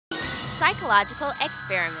psychological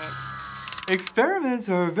experiments. Experiments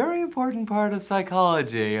are a very important part of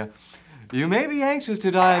psychology. You may be anxious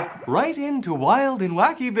to dive right into wild and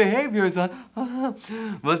wacky behaviors,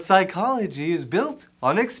 but psychology is built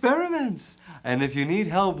on experiments. And if you need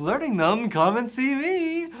help learning them, come and see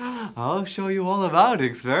me. I'll show you all about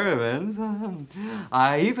experiments.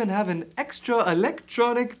 I even have an extra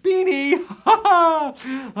electronic beanie.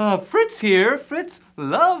 Fritz here. Fritz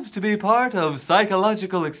loves to be part of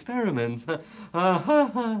psychological experiments.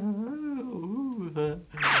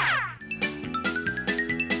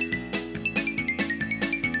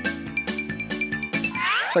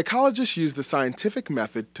 Psychologists use the scientific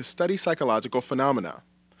method to study psychological phenomena.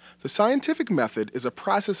 The scientific method is a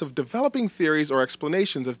process of developing theories or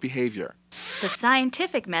explanations of behavior. The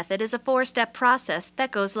scientific method is a four-step process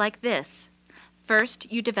that goes like this. First,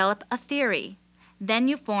 you develop a theory. Then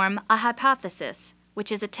you form a hypothesis,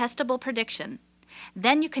 which is a testable prediction.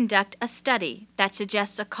 Then you conduct a study that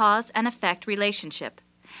suggests a cause and effect relationship.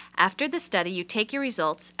 After the study, you take your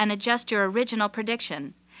results and adjust your original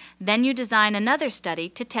prediction. Then you design another study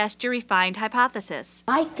to test your refined hypothesis.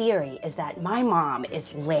 My theory is that my mom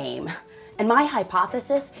is lame, and my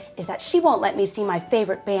hypothesis is that she won't let me see my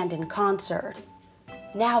favorite band in concert.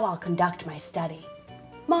 Now I'll conduct my study.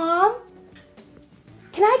 Mom,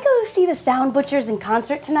 can I go see the Sound Butchers in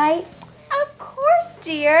concert tonight? Of course,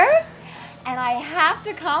 dear. And I have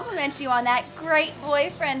to compliment you on that great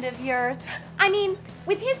boyfriend of yours. I mean,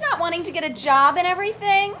 with his not wanting to get a job and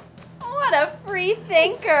everything, what a free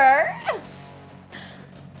thinker.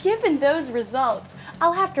 Given those results,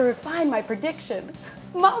 I'll have to refine my prediction.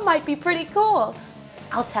 Mom might be pretty cool.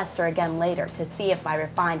 I'll test her again later to see if my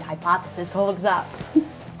refined hypothesis holds up.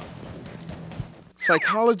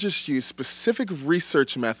 Psychologists use specific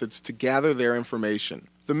research methods to gather their information.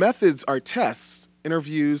 The methods are tests,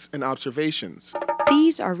 interviews, and observations.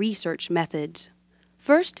 These are research methods.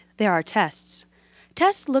 First, there are tests.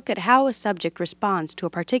 Tests look at how a subject responds to a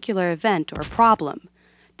particular event or problem.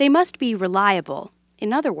 They must be reliable.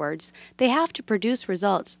 In other words, they have to produce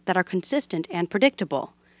results that are consistent and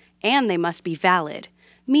predictable. And they must be valid,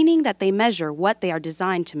 meaning that they measure what they are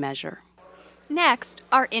designed to measure. Next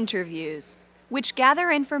are interviews, which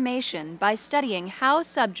gather information by studying how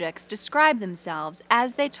subjects describe themselves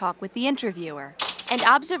as they talk with the interviewer. And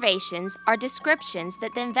observations are descriptions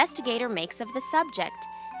that the investigator makes of the subject.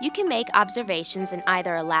 You can make observations in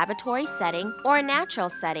either a laboratory setting or a natural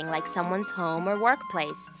setting like someone's home or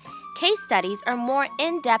workplace. Case studies are more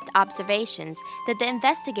in-depth observations that the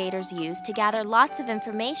investigators use to gather lots of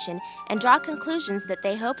information and draw conclusions that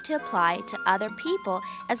they hope to apply to other people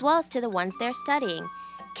as well as to the ones they're studying.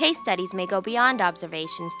 Case studies may go beyond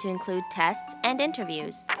observations to include tests and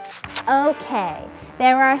interviews. Okay,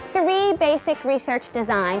 there are 3 basic research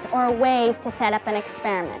designs or ways to set up an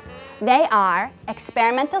experiment. They are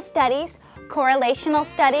experimental studies, correlational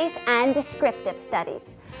studies, and descriptive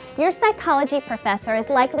studies. Your psychology professor is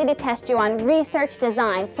likely to test you on research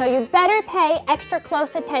design, so you better pay extra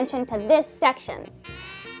close attention to this section.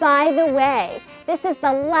 By the way, this is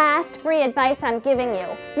the last free advice I'm giving you.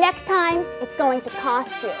 Next time, it's going to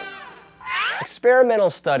cost you. Experimental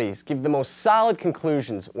studies give the most solid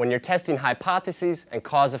conclusions when you're testing hypotheses and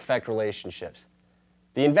cause-effect relationships.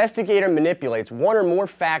 The investigator manipulates one or more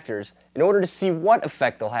factors in order to see what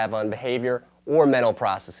effect they'll have on behavior or mental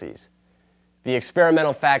processes. The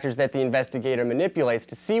experimental factors that the investigator manipulates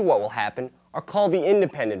to see what will happen are called the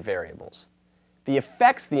independent variables. The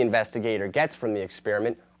effects the investigator gets from the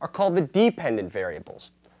experiment are called the dependent variables.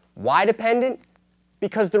 Why dependent?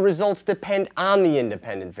 Because the results depend on the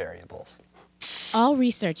independent variables. All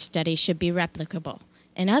research studies should be replicable.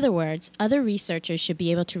 In other words, other researchers should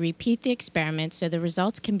be able to repeat the experiment so the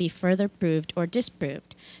results can be further proved or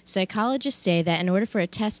disproved. Psychologists say that in order for a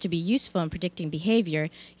test to be useful in predicting behavior,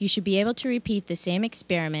 you should be able to repeat the same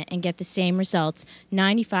experiment and get the same results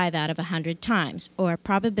 95 out of 100 times, or a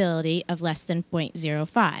probability of less than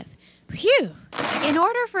 0.05. Phew! In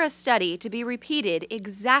order for a study to be repeated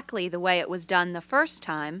exactly the way it was done the first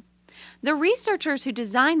time, the researchers who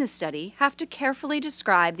design the study have to carefully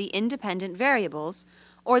describe the independent variables,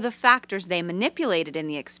 or the factors they manipulated in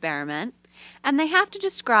the experiment, and they have to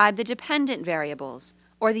describe the dependent variables,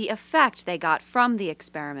 or the effect they got from the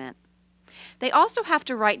experiment. They also have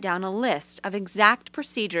to write down a list of exact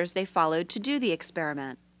procedures they followed to do the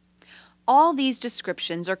experiment. All these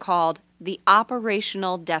descriptions are called the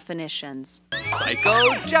operational definitions.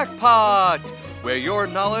 Psycho Jackpot, where your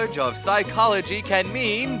knowledge of psychology can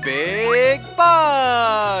mean big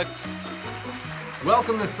bucks.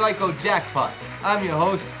 Welcome to Psycho Jackpot. I'm your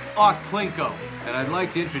host, Art Plinko, and I'd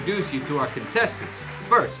like to introduce you to our contestants.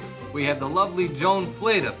 first, we have the lovely Joan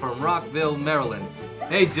Fleda from Rockville, Maryland.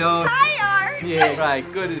 Hey, Joan. Hi, Art. Yeah, right.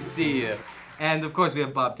 Good to see you. And, of course, we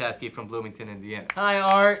have Bob Taskey from Bloomington, Indiana. Hi,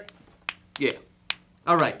 Art. Yeah.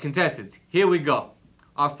 All right, contestants, here we go.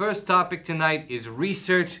 Our first topic tonight is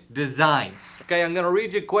research designs. Okay, I'm going to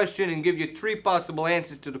read you a question and give you 3 possible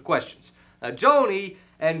answers to the questions. Joni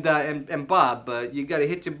and Bob, you got to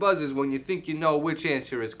hit your buzzers when you think you know which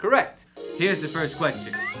answer is correct. Here's the first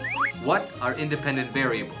question. What are independent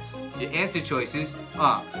variables? Your answer choices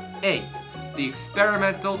are A, the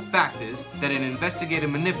experimental factors that an investigator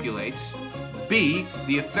manipulates, B,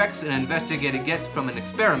 the effects an investigator gets from an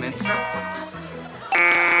experiment.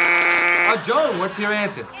 Joan, what's your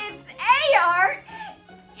answer? It's A, Art.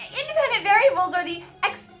 Independent variables are the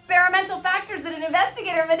experimental factors that an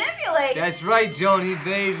investigator manipulates. That's right, Joni,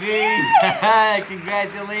 baby.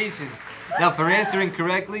 Congratulations. Now, for answering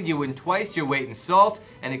correctly, you win twice your weight in salt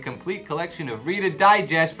and a complete collection of Reader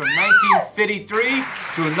Digest from 1953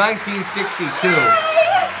 through 1962.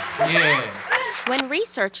 Yeah. When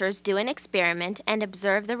researchers do an experiment and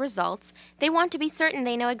observe the results, they want to be certain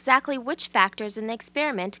they know exactly which factors in the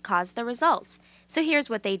experiment caused the results. So here's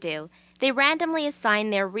what they do. They randomly assign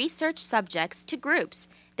their research subjects to groups,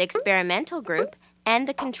 the experimental group and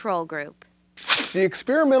the control group. The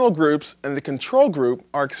experimental groups and the control group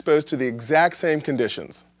are exposed to the exact same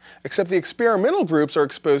conditions, except the experimental groups are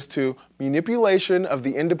exposed to manipulation of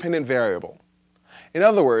the independent variable. In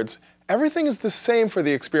other words, everything is the same for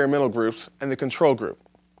the experimental groups and the control group,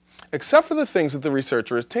 except for the things that the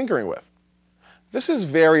researcher is tinkering with. This is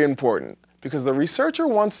very important because the researcher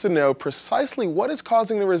wants to know precisely what is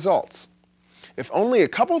causing the results. If only a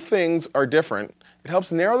couple things are different, it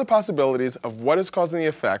helps narrow the possibilities of what is causing the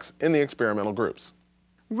effects in the experimental groups.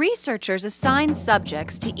 Researchers assign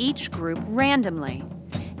subjects to each group randomly.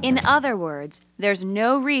 In other words, there's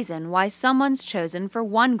no reason why someone's chosen for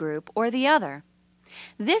one group or the other.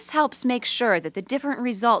 This helps make sure that the different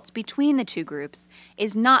results between the 2 groups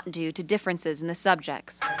is not due to differences in the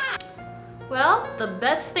subjects. Well, the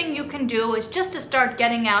best thing you can do is just to start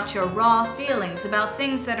getting out your raw feelings about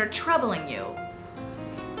things that are troubling you.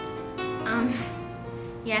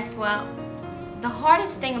 Yes, well, the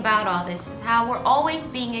hardest thing about all this is how we're always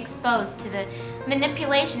being exposed to the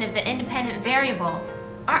manipulation of the independent variable.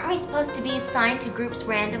 Aren't we supposed to be assigned to groups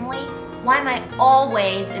randomly? Why am I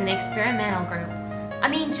always in the experimental group? I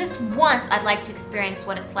mean, just once I'd like to experience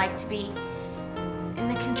what it's like to be in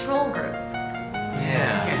the control group.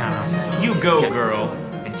 Yeah. You go, girl,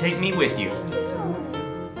 and take me with you.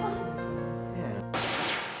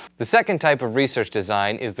 The second type of research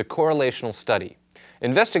design is the correlational study.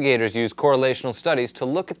 Investigators use correlational studies to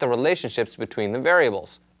look at the relationships between the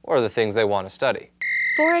variables, or the things they want to study.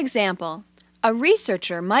 For example, a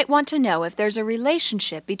researcher might want to know if there's a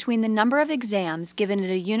relationship between the number of exams given at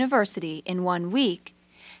a university in 1 week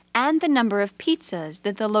and the number of pizzas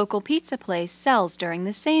that the local pizza place sells during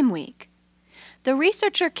the same week. The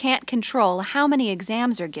researcher can't control how many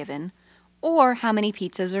exams are given or how many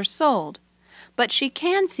pizzas are sold, but she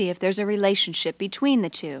can see if there's a relationship between the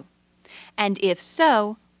 2. And if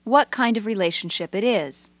so, what kind of relationship it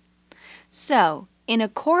is. So, in a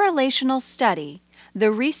correlational study,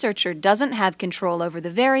 the researcher doesn't have control over the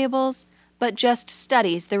variables, but just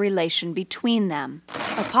studies the relation between them.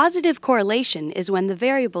 A positive correlation is when the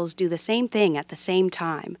variables do the same thing at the same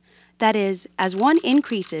time. That is, as one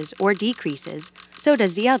increases or decreases, so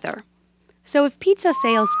does the other. So if pizza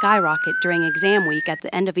sales skyrocket during exam week at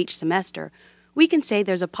the end of each semester, we can say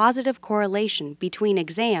there's a positive correlation between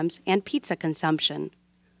exams and pizza consumption.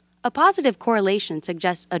 A positive correlation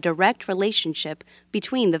suggests a direct relationship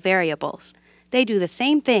between the variables. They do the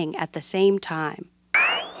same thing at the same time.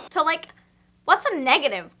 So, what's a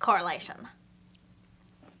negative correlation?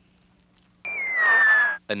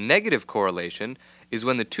 A negative correlation is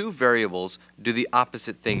when the 2 variables do the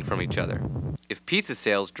opposite thing from each other. If pizza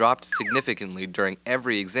sales dropped significantly during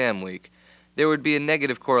every exam week, there would be a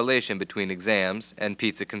negative correlation between exams and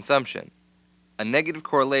pizza consumption. A negative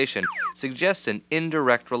correlation suggests an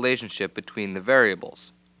indirect relationship between the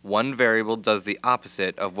variables. One variable does the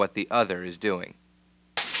opposite of what the other is doing.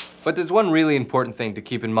 But there's one really important thing to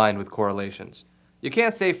keep in mind with correlations. You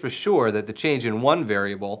can't say for sure that the change in one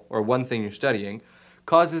variable, or one thing you're studying,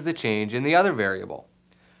 causes the change in the other variable.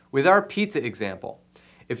 With our pizza example,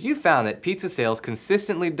 if you found that pizza sales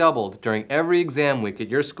consistently doubled during every exam week at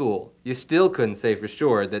your school, you still couldn't say for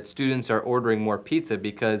sure that students are ordering more pizza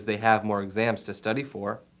because they have more exams to study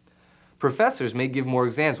for. Professors may give more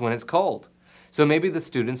exams when it's cold, so maybe the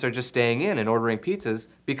students are just staying in and ordering pizzas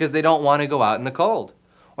because they don't want to go out in the cold.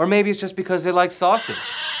 Or maybe it's just because they like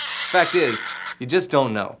sausage. Fact is, you just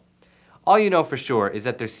don't know. All you know for sure is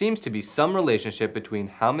that there seems to be some relationship between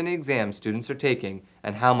how many exams students are taking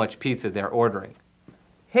and how much pizza they're ordering.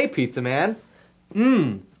 Hey, pizza man.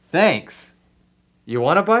 Thanks. You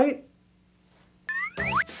want a bite?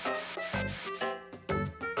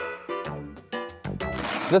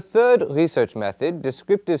 The third research method,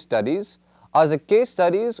 descriptive studies, are the case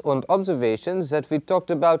studies and observations that we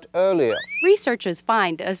talked about earlier. Researchers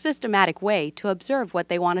find a systematic way to observe what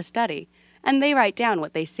they want to study, and they write down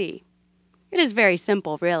what they see. It is very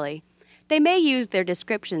simple, really. They may use their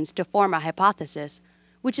descriptions to form a hypothesis,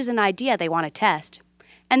 which is an idea they want to test,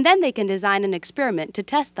 and then they can design an experiment to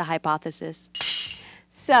test the hypothesis.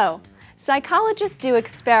 So, psychologists do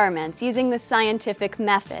experiments using the scientific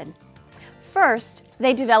method. First,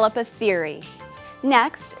 they develop a theory.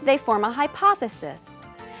 Next, they form a hypothesis.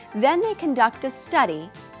 Then they conduct a study,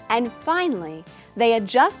 and finally, they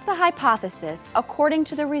adjust the hypothesis according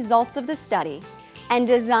to the results of the study and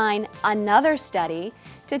design another study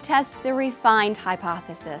to test the refined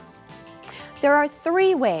hypothesis. There are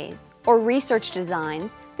 3 ways, or research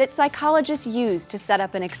designs, that psychologists use to set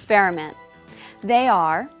up an experiment. They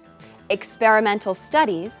are experimental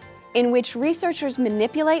studies, in which researchers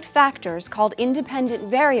manipulate factors called independent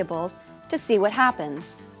variables to see what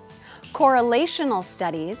happens. Correlational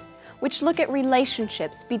studies, which look at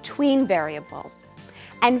relationships between variables.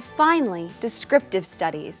 And finally, descriptive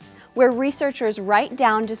studies, where researchers write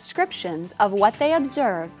down descriptions of what they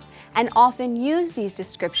observe and often use these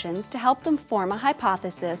descriptions to help them form a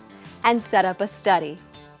hypothesis and set up a study.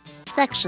 Section